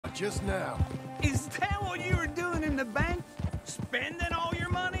just now. Is that what you were doing in the bank? Spending all your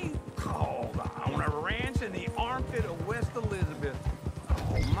money? Oh, on a ranch in the armpit of West Elizabeth.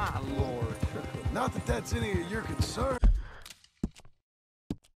 Oh, my lord. Not that that's any of your concern,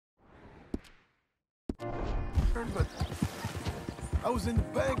 but I was in the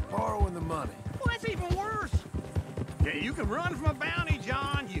bank borrowing the money. Well, that's even worse. Yeah, you can run from a bounty,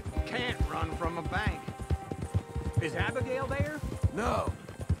 John. You can't run from a bank. Is Abigail there? No,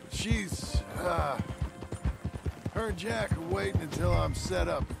 she's, her and Jack are waiting until I'm set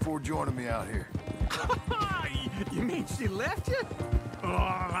up before joining me out here. You mean she left you? Oh,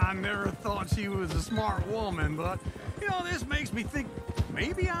 I never thought she was a smart woman, but, you know, this makes me think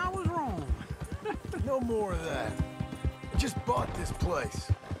maybe I was wrong. No more of that. I just bought this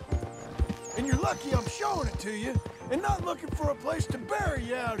place. And you're lucky I'm showing it to you, and not looking for a place to bury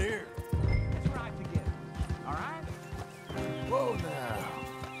you out here. Let's ride together, all right? Whoa now.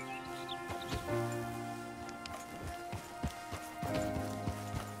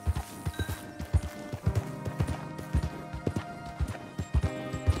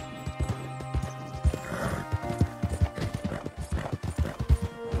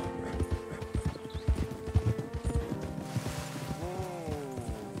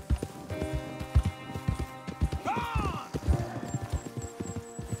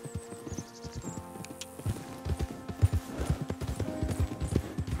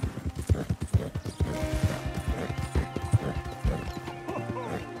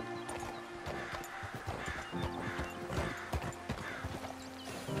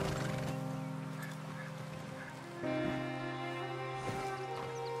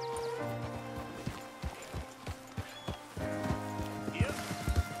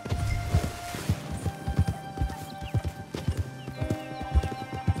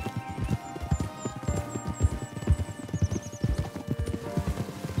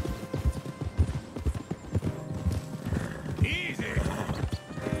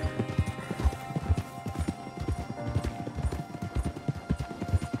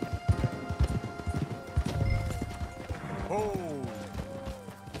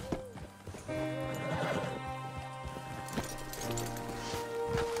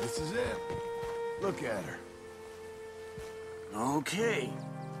 This is it. Look at her. Okay.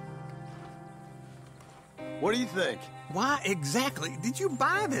 What do you think? Why exactly did you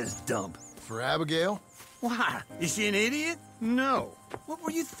buy this dump? For Abigail? Why? Is she an idiot? No. What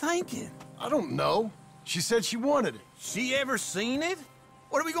were you thinking? I don't know. She said she wanted it. She ever seen it?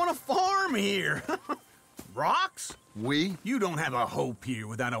 What are we gonna farm here? Rocks? We? You don't have a hope here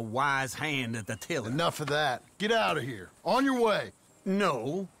without a wise hand at the tiller. Enough of that. Get out of here. On your way.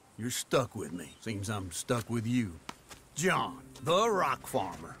 No, you're stuck with me. Seems I'm stuck with you. John, the rock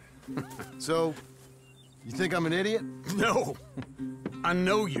farmer. So, you think I'm an idiot? No, I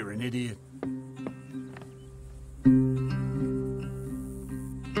know you're an idiot.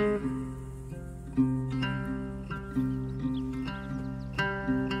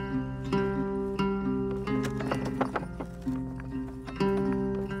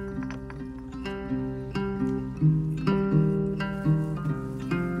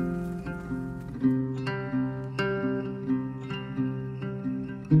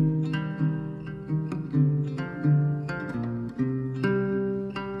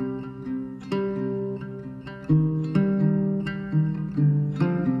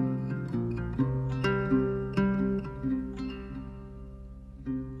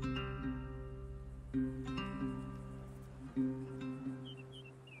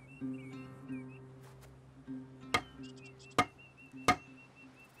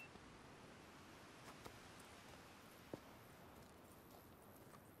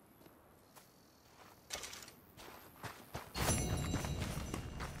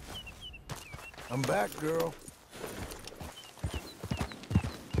 I'm back, girl.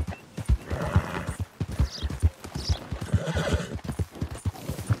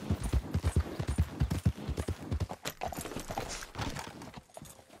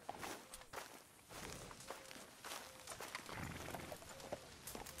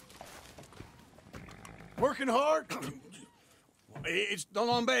 Working hard? It's the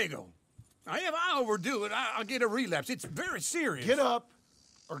lumbago. If I overdo it, I'll get a relapse. It's very serious. Get up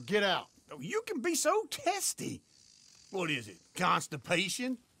or get out. You can be so testy. What is it,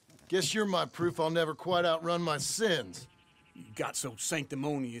 constipation? Guess you're my proof I'll never quite outrun my sins. You got so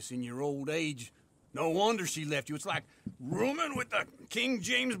sanctimonious in your old age. No wonder she left you. It's like rooming with the King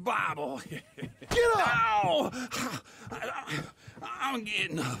James Bible. Get up! Ow! I'm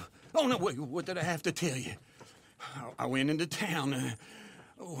getting up. Oh, no, wait, what did I have to tell you? I went into town.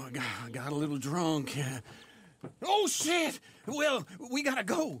 I got a little drunk. Oh, shit! Well, we gotta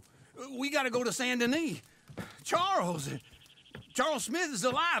go. We gotta go to Saint Denis. Charles Smith is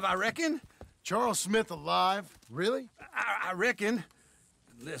alive, I reckon. Charles Smith alive? Really? I reckon.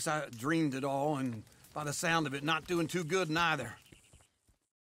 Unless I dreamed it all, and by the sound of it, not doing too good neither.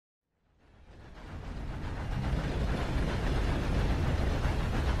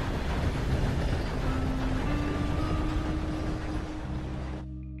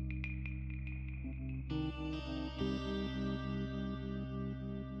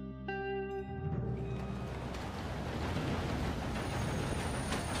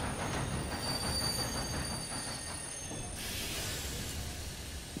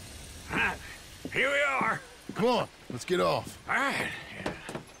 Here we are. Come on, let's get off. All right.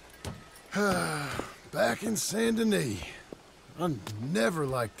 Back in Saint Denis. I never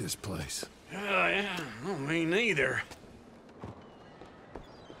liked this place. Yeah, well, me neither.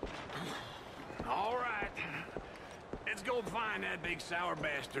 All right. Let's go find that big sour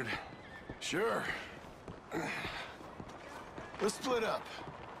bastard. Sure. Let's split up.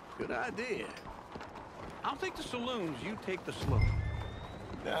 Good idea. I'll take the saloons, you take the slums.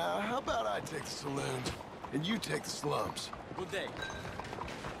 Now, how about I take the saloons, and you take the slums? Good day.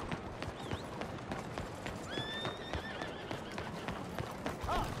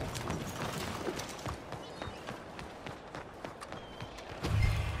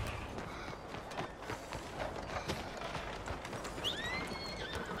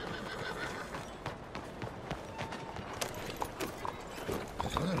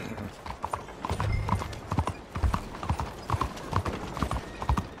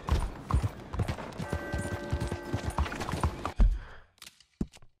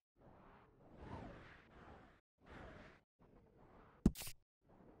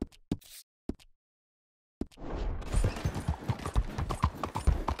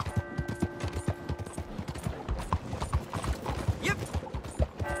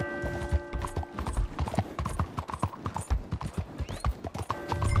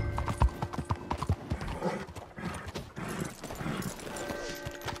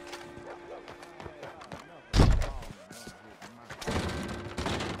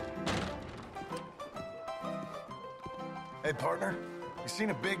 Hey, partner, you seen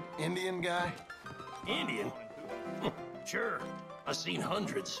a big Indian guy? Indian? Sure. I've seen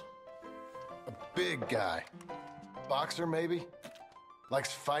hundreds. A big guy. Boxer, maybe?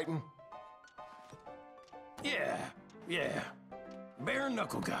 Likes fighting? Yeah. Bare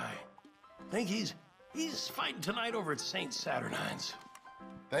knuckle guy. Think he's fighting tonight over at St. Saturnine's.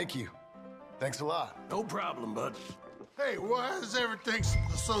 Thank you. Thanks a lot. No problem, bud. Hey, why is everything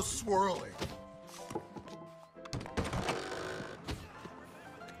so swirly?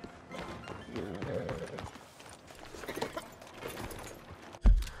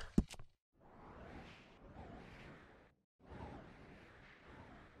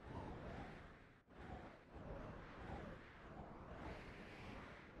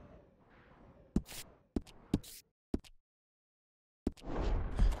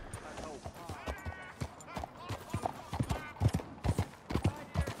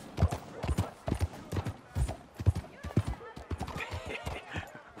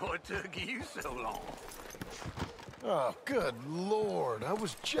 What took you so long? Oh, good Lord. I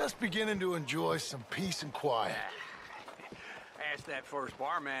was just beginning to enjoy some peace and quiet. Asked that first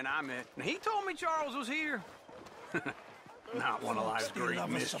barman I met, and he told me Charles was here. Not one of life's Still great love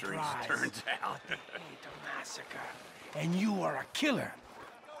a mysteries, surprise. turns out. Hate a massacre. And you are a killer.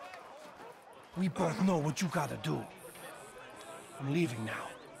 We both know what you gotta do. I'm leaving now.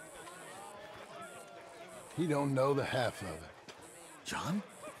 He don't know the half of it. John?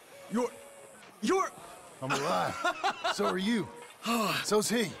 You're... I'm alive. So are you. So's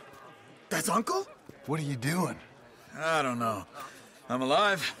he. That's Uncle? What are you doing? I don't know. I'm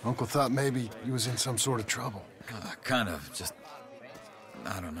alive. Uncle thought maybe you was in some sort of trouble. Kind of. Just...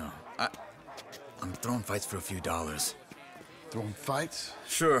 I don't know. I'm throwing fights for a few dollars. Throwing fights?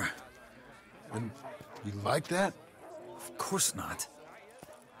 Sure. And you like that? Of course not.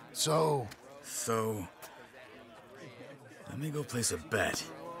 So... So... Let me go place a bet.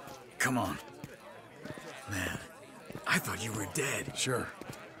 Come on. Man, I thought you were dead. Sure.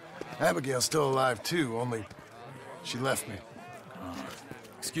 Abigail's still alive too, only she left me.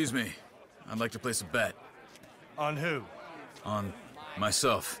 Excuse me. I'd like to place a bet. On who? On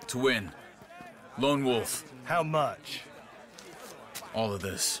myself, to win. Lone Wolf. How much? All of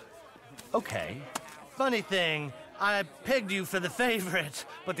this. Okay. Funny thing, I pegged you for the favorite,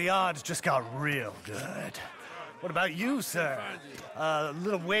 but the odds just got real good. What about you, sir? A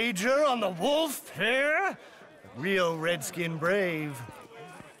little wager on the wolf here? Real redskin brave.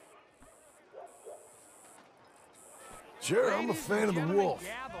 Sure, I'm a fan of the wolf.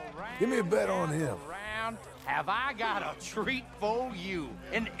 Give me a bet on him. Have I got a treat for you?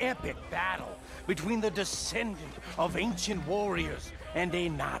 An epic battle between the descendant of ancient warriors and a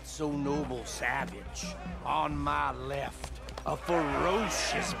not-so-noble savage. On my left, a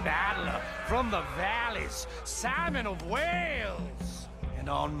ferocious battler from the valleys, Simon of Wales. And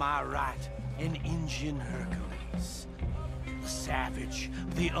on my right, an Indian Hercules. The savage,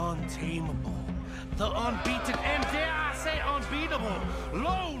 the untamable, the unbeaten, and dare I say unbeatable,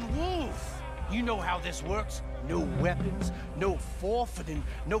 lone wolf. You know how this works. No weapons, no forfeiting,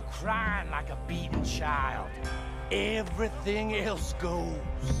 no crying like a beaten child. Everything else goes.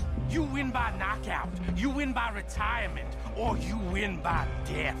 You win by knockout, you win by retirement, or you win by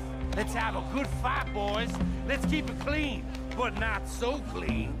death. Let's have a good fight, boys. Let's keep it clean, but not so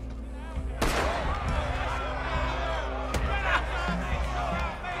clean.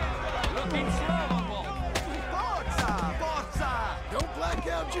 Looking trouble. Forza! Don't black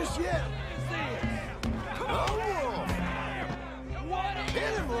out just yet. Lone Wolf!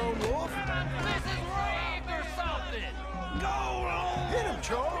 Hit him, Lone Wolf! This is rigged or something! Go on! Hit him,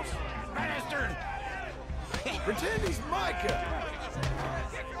 Charles! Bastard! Pretend he's Micah!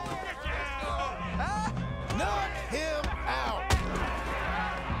 Knock him out!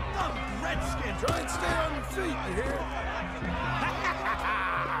 The Redskin! Try and stay on your feet, you hear?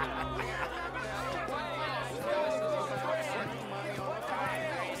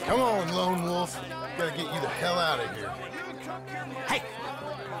 Come on, Lone Wolf. Gotta get you the hell out of here. Hey!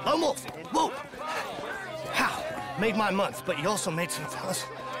 Lone Wolf! Whoa! How? Made my month, but you also made some fellas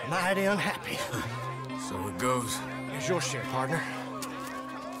mighty unhappy. So it goes. Here's your share, partner.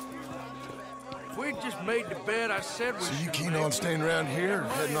 If we'd just made the bed, I said we So you keen on staying around here or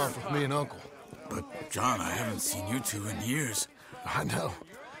heading off with me and Uncle? But, John, I haven't seen you two in years. I know.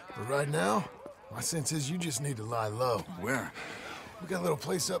 But right now, my sense is you just need to lie low. Where? We got a little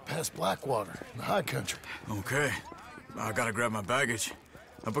place up past Blackwater, in the high country. Okay. I gotta grab my baggage.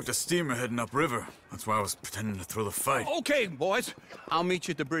 I booked a steamer heading upriver. That's why I was pretending to throw the fight. Okay, boys. I'll meet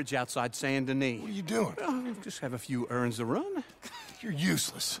you at the bridge outside Saint Denis. What are you doing? Just have a few errands to run. You're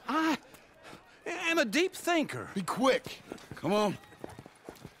useless. I am a deep thinker. Be quick. Come on.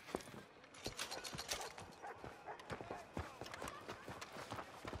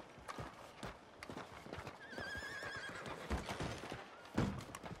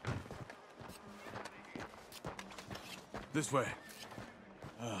 This way.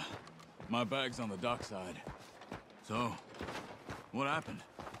 My bag's on the dockside. So, what happened?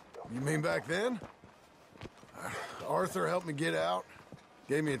 You mean back then? Arthur helped me get out.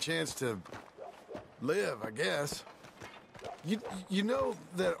 Gave me a chance to live, I guess. You know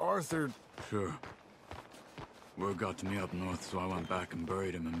that Arthur... Sure. Word got to me up north, so I went back and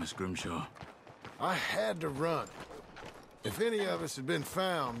buried him in Miss Grimshaw. I had to run. If any of us had been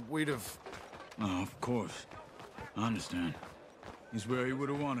found, we'd have... Oh, of course. I understand. He's where he would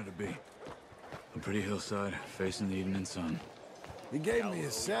have wanted to be. A pretty hillside, facing the evening sun. He gave me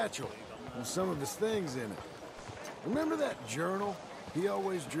his satchel with some of his things in it. Remember that journal he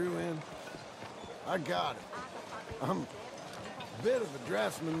always drew in? I got it. I'm a bit of a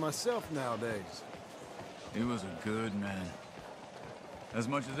draftsman myself nowadays. He was a good man. As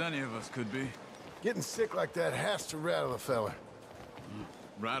much as any of us could be. Getting sick like that has to rattle a fella.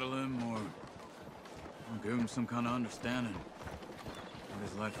 Rattle him or give him some kind of understanding. What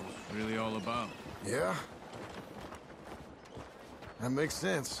his life was really all about. Yeah? That makes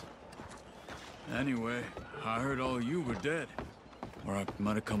sense. Anyway, I heard all you were dead. Or I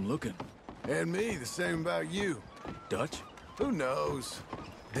might have come looking. And me, the same about you. Dutch? Who knows?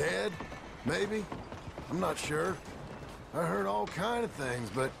 Dead? Maybe? I'm not sure. I heard all kind of things,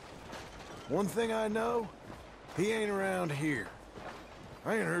 but one thing I know, he ain't around here.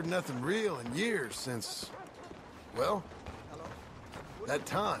 I ain't heard nothing real in years since, well, that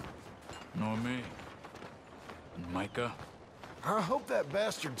time. Nor me. And Micah? I hope that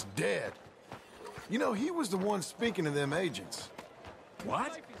bastard's dead. You know, he was the one speaking to them agents.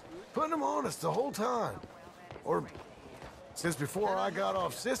 What? Putting them on us the whole time. Or since before I got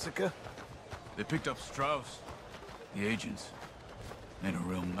off Sisika. They picked up Strauss. The agents. Made a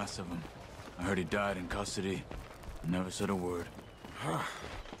real mess of him. I heard he died in custody. Never said a word.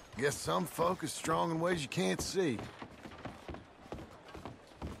 Guess some folk is strong in ways you can't see.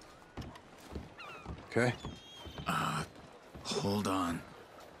 Okay? Hold on.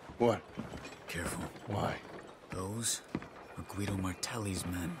 What? Careful. Why? Those are Guido Martelli's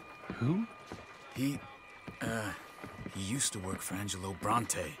men. Who? He used to work for Angelo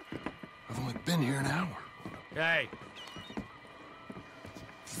Bronte. I've only been here an hour. Hey.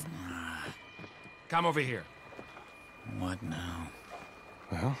 Come over here. What now?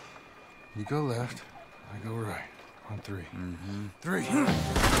 Well, you go left, I go right. On three. Three. You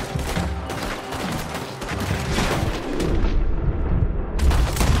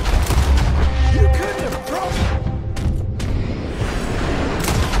couldn't have thrown.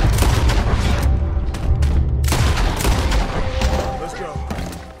 Let's go.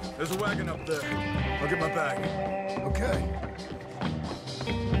 There's a wagon up there. I'll get my bag. Okay.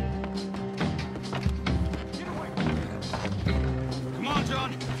 Come on,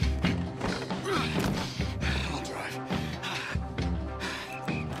 John. I'll drive.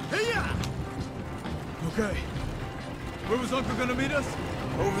 Hey-ya! Okay. Where was Uncle gonna meet us?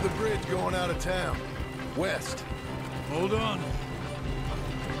 Over the bridge going out of town. West. Hold on.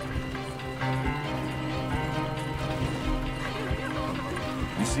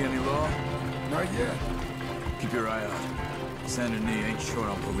 You see any law? Not yet. Keep your eye out. Saint Denis ain't short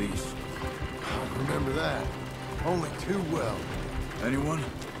on police. Remember that. Only too well. Anyone?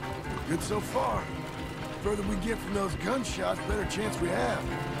 Good so far. Further we get from those gunshots, better chance we have.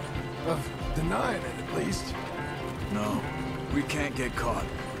 Of denying it, at least. No. We can't get caught.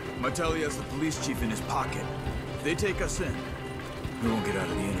 Martelli has the police chief in his pocket. If they take us in, we won't get out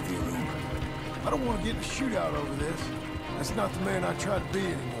of the interview room. I don't want to get in a shootout over this. That's not the man I try to be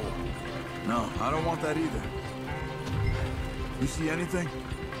anymore. No, I don't want that either. You see anything?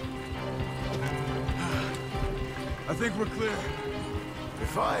 I think we're clear.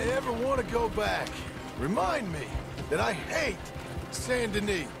 If I ever want to go back, remind me that I hate Saint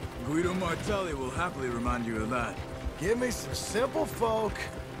Denis. Guido Martelli will happily remind you of that. Give me some simple folk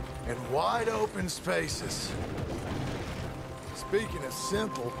and wide open spaces. Speaking of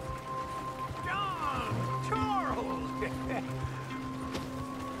simple, John! Charles!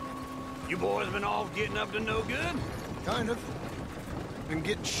 You boys been off getting up to no good? kind of. Been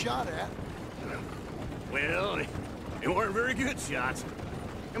getting shot at. Well, they weren't very good shots.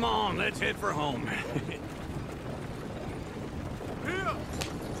 Come on, let's head for home. Here!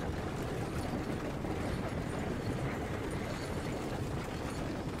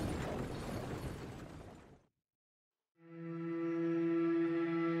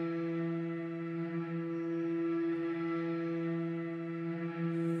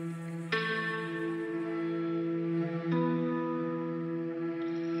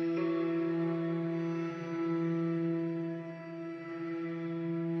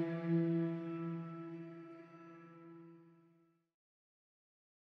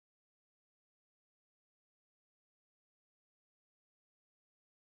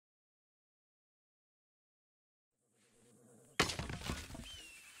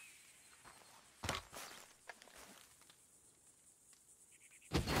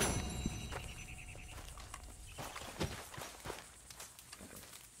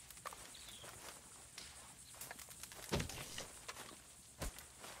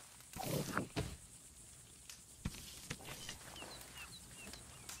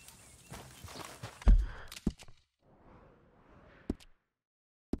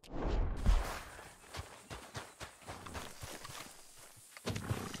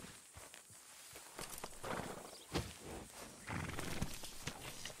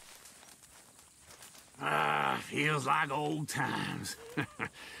 Feels like old times.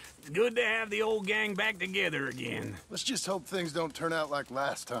 It's good to have the old gang back together again. Let's just hope things don't turn out like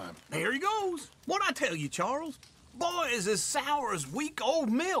last time. There he goes. What'd I tell you, Charles? Boy is as sour as weak old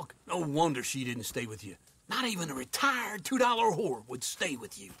milk. No wonder she didn't stay with you. Not even a retired $2 whore would stay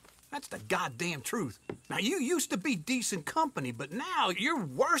with you. That's the goddamn truth. Now, you used to be decent company, but now you're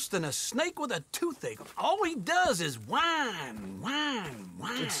worse than a snake with a toothache. All he does is whine, whine,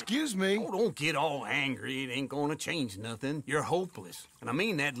 whine. Excuse me? Oh, don't get all angry. It ain't gonna change nothing. You're hopeless. And I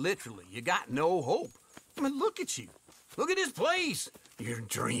mean that literally. You got no hope. I mean, look at you. Look at this place. Your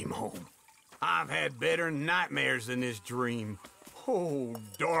dream home. I've had better nightmares than this dream. Oh,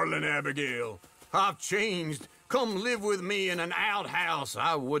 darling Abigail, I've changed. Come live with me in an outhouse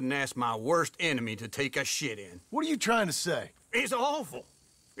I wouldn't ask my worst enemy to take a shit in. What are you trying to say? It's awful.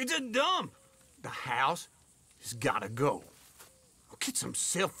 It's a dump. The house has gotta go. Get some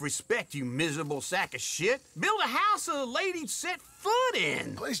self-respect, you miserable sack of shit. Build a house a lady'd set foot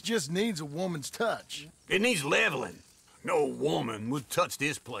in. Place just needs a woman's touch. It needs leveling. No woman would touch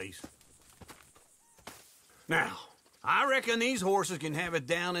this place. Now, I reckon these horses can have it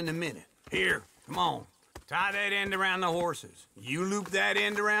down in a minute. Here, come on. Tie that end around the horses. You loop that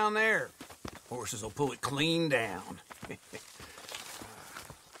end around there. Horses will pull it clean down.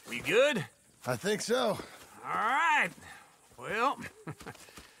 We good? I think so. All right. Well,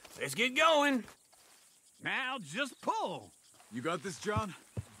 let's get going. Now just pull. You got this, John?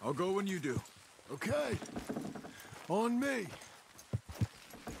 I'll go when you do. Okay. On me.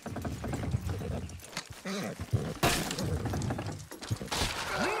 See?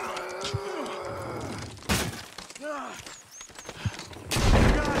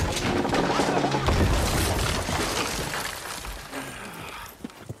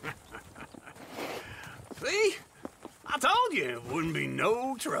 I told you it wouldn't be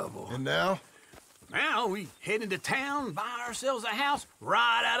no trouble. And now? Now we head into town, buy ourselves a house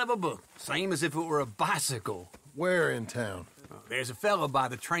right out of a book. Same as if it were a bicycle. Where in town? There's a fella by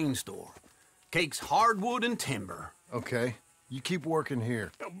the train store. Cakes hardwood and timber. Okay, you keep working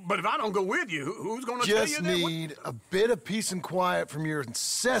here. But if I don't go with you, who's gonna tell you Just that? need a bit of peace and quiet from your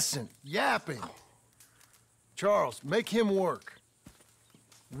incessant yapping. Charles, make him work.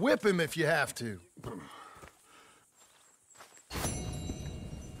 Whip him if you have to.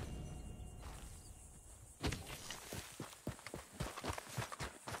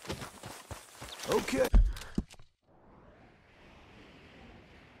 Okay.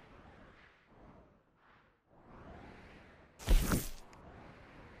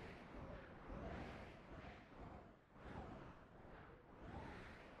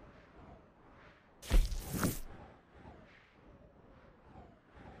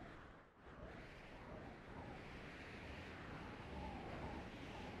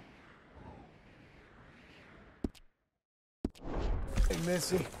 Hey,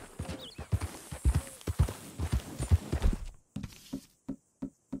 Missy.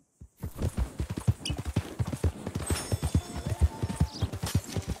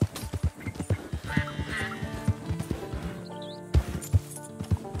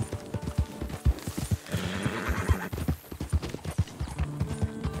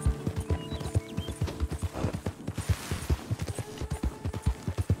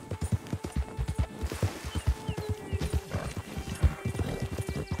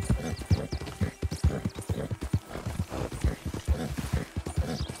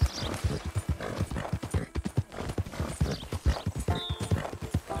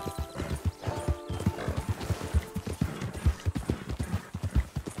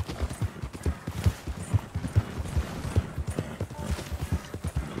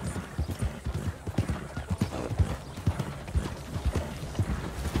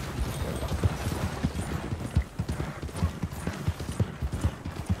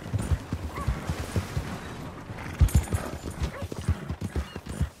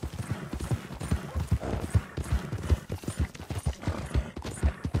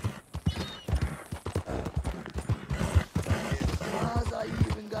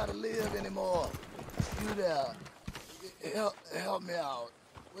 Gotta live anymore. You there? Help me out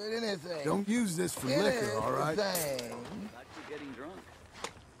with anything. Don't use this for liquor, all right? Anything. Not you getting drunk.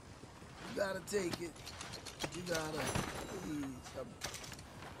 You gotta take it. You gotta please.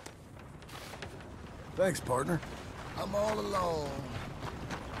 Thanks, partner. I'm all alone.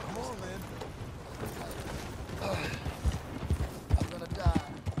 Come on, man. I'm gonna die.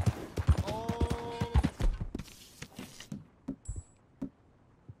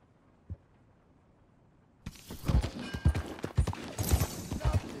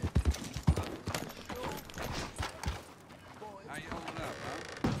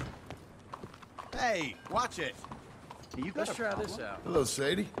 Hey, watch it. You Let's try this out. Hello,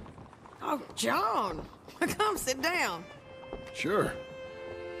 Sadie. Oh, John. Come sit down. Sure.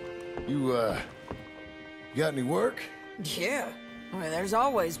 You got any work? Yeah. Well, there's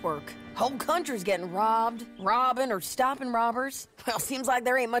always work. Whole country's getting robbed, robbing, or stopping robbers. Well, seems like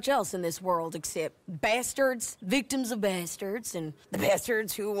there ain't much else in this world except bastards, victims of bastards, and the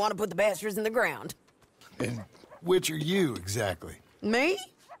bastards who want to put the bastards in the ground. And which are you, exactly? Me?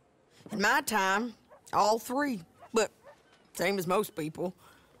 In my time, all three. But same as most people.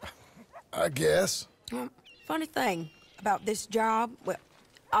 I guess. Funny thing about this job, well,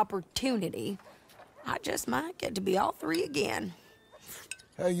 opportunity, I just might get to be all three again.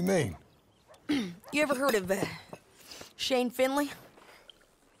 How you mean? You ever heard of Shane Finley?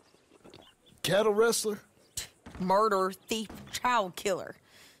 Cattle wrestler? Murderer, thief, child killer.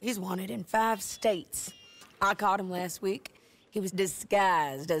 He's wanted in 5 states. I caught him last week. He was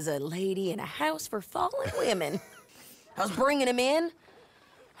disguised as a lady in a house for fallen women. I was bringing him in,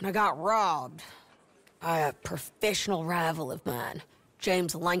 and I got robbed by a professional rival of mine,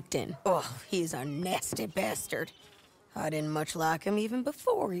 James Langton. Oh, he's a nasty bastard. I didn't much like him even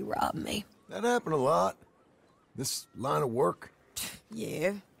before he robbed me. That happened a lot. This line of work.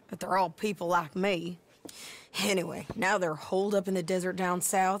 Yeah, but they're all people like me. Anyway, now they're holed up in the desert down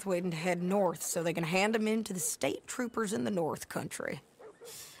south, waiting to head north so they can hand them in to the state troopers in the north country.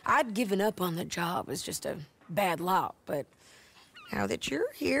 I'd given up on the job as just a bad lot, but now that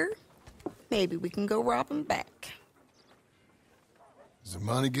you're here, maybe we can go rob them back. Is the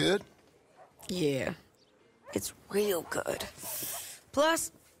money good? Yeah, It's real good.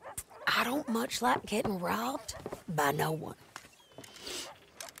 Plus, I don't much like getting robbed by no one.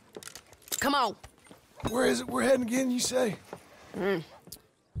 Come on. Where is it we're heading again, you say?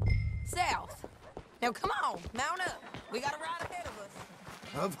 South. Now, come on. Mount up. We got a ride ahead of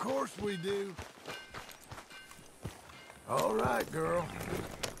us. Of course we do. All right, girl.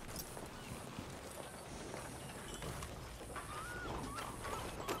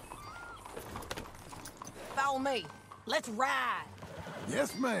 Follow me. Let's ride.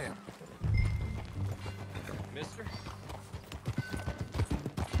 Yes, ma'am. Mister?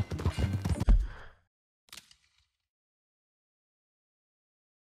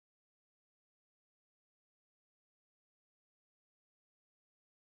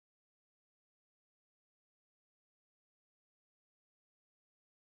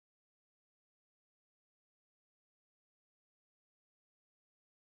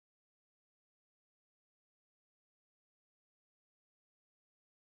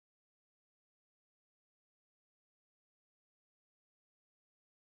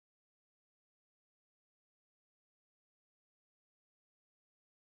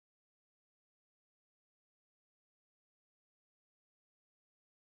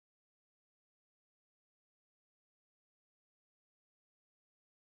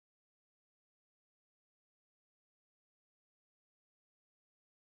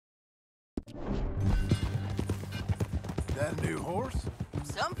 That a new horse?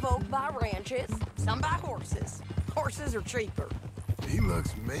 Some folk buy ranches, some buy horses. Horses are cheaper. He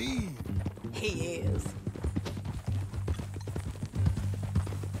looks mean. He is.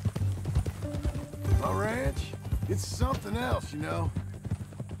 My ranch, it's something else, you know.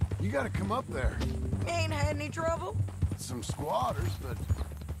 You gotta come up there. Ain't had any trouble? Some squatters, but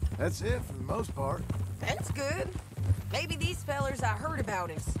that's it for the most part. That's good. Maybe these fellers I heard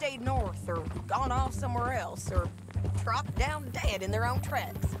about have stayed north or gone off somewhere else or dropped down dead in their own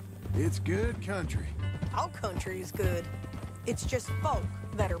tracks. It's good country. All country is good. It's just folk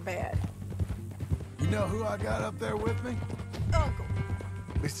that are bad. You know who I got up there with me? Uncle.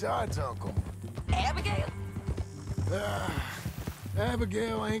 Besides Uncle. Abigail?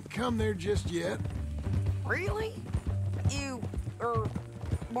 Abigail ain't come there just yet. Really? You,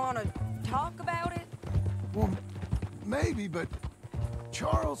 wanna talk about it? Well, maybe, but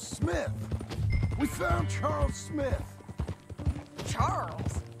Charles Smith. We found Charles Smith.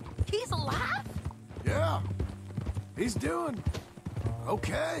 Charles? He's alive? Yeah. He's doing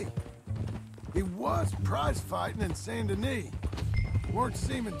okay. He was prize fighting in Saint Denis. Weren't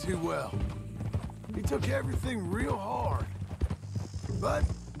seeming too well. He took everything real hard. But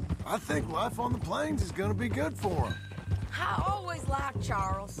I think life on the plains is gonna be good for him. I always liked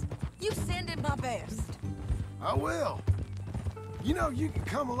Charles. You send him my best. I will. You know, you can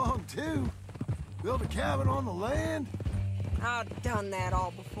come along too. Build a cabin on the land. I've done that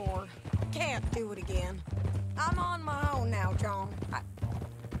all before. Can't do it again. I'm on my own now, John.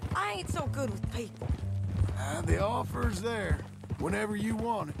 I ain't so good with people. The offer's there, whenever you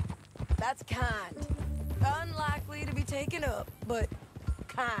want it. That's kind. Unlikely to be taken up, but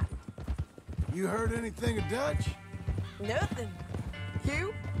kind. You heard anything of Dutch? Nothing.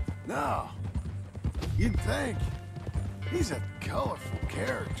 You? No. You'd think. He's a colorful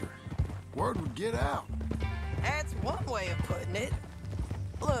character. Word would get out. That's one way of putting it.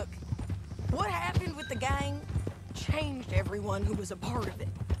 Look, what happened with the gang changed everyone who was a part of it.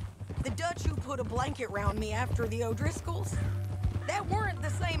 The Dutch who put a blanket round me after the O'Driscolls, that weren't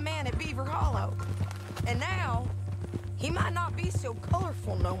the same man at Beaver Hollow. And now, he might not be so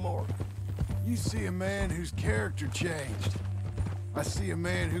colorful no more. You see a man whose character changed. I see a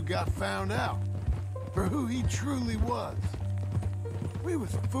man who got found out for who he truly was. We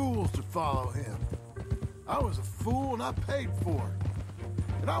was fools to follow him. I was a fool and I paid for it.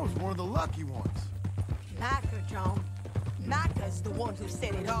 And I was one of the lucky ones. Micah, John. Micah's the one who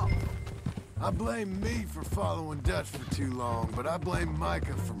set it off. I blame me for following Dutch for too long, but I blame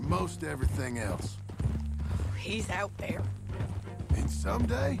Micah for most everything else. He's out there. And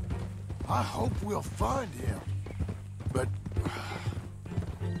someday, I hope we'll find him. But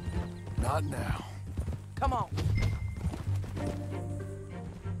not now. Come on.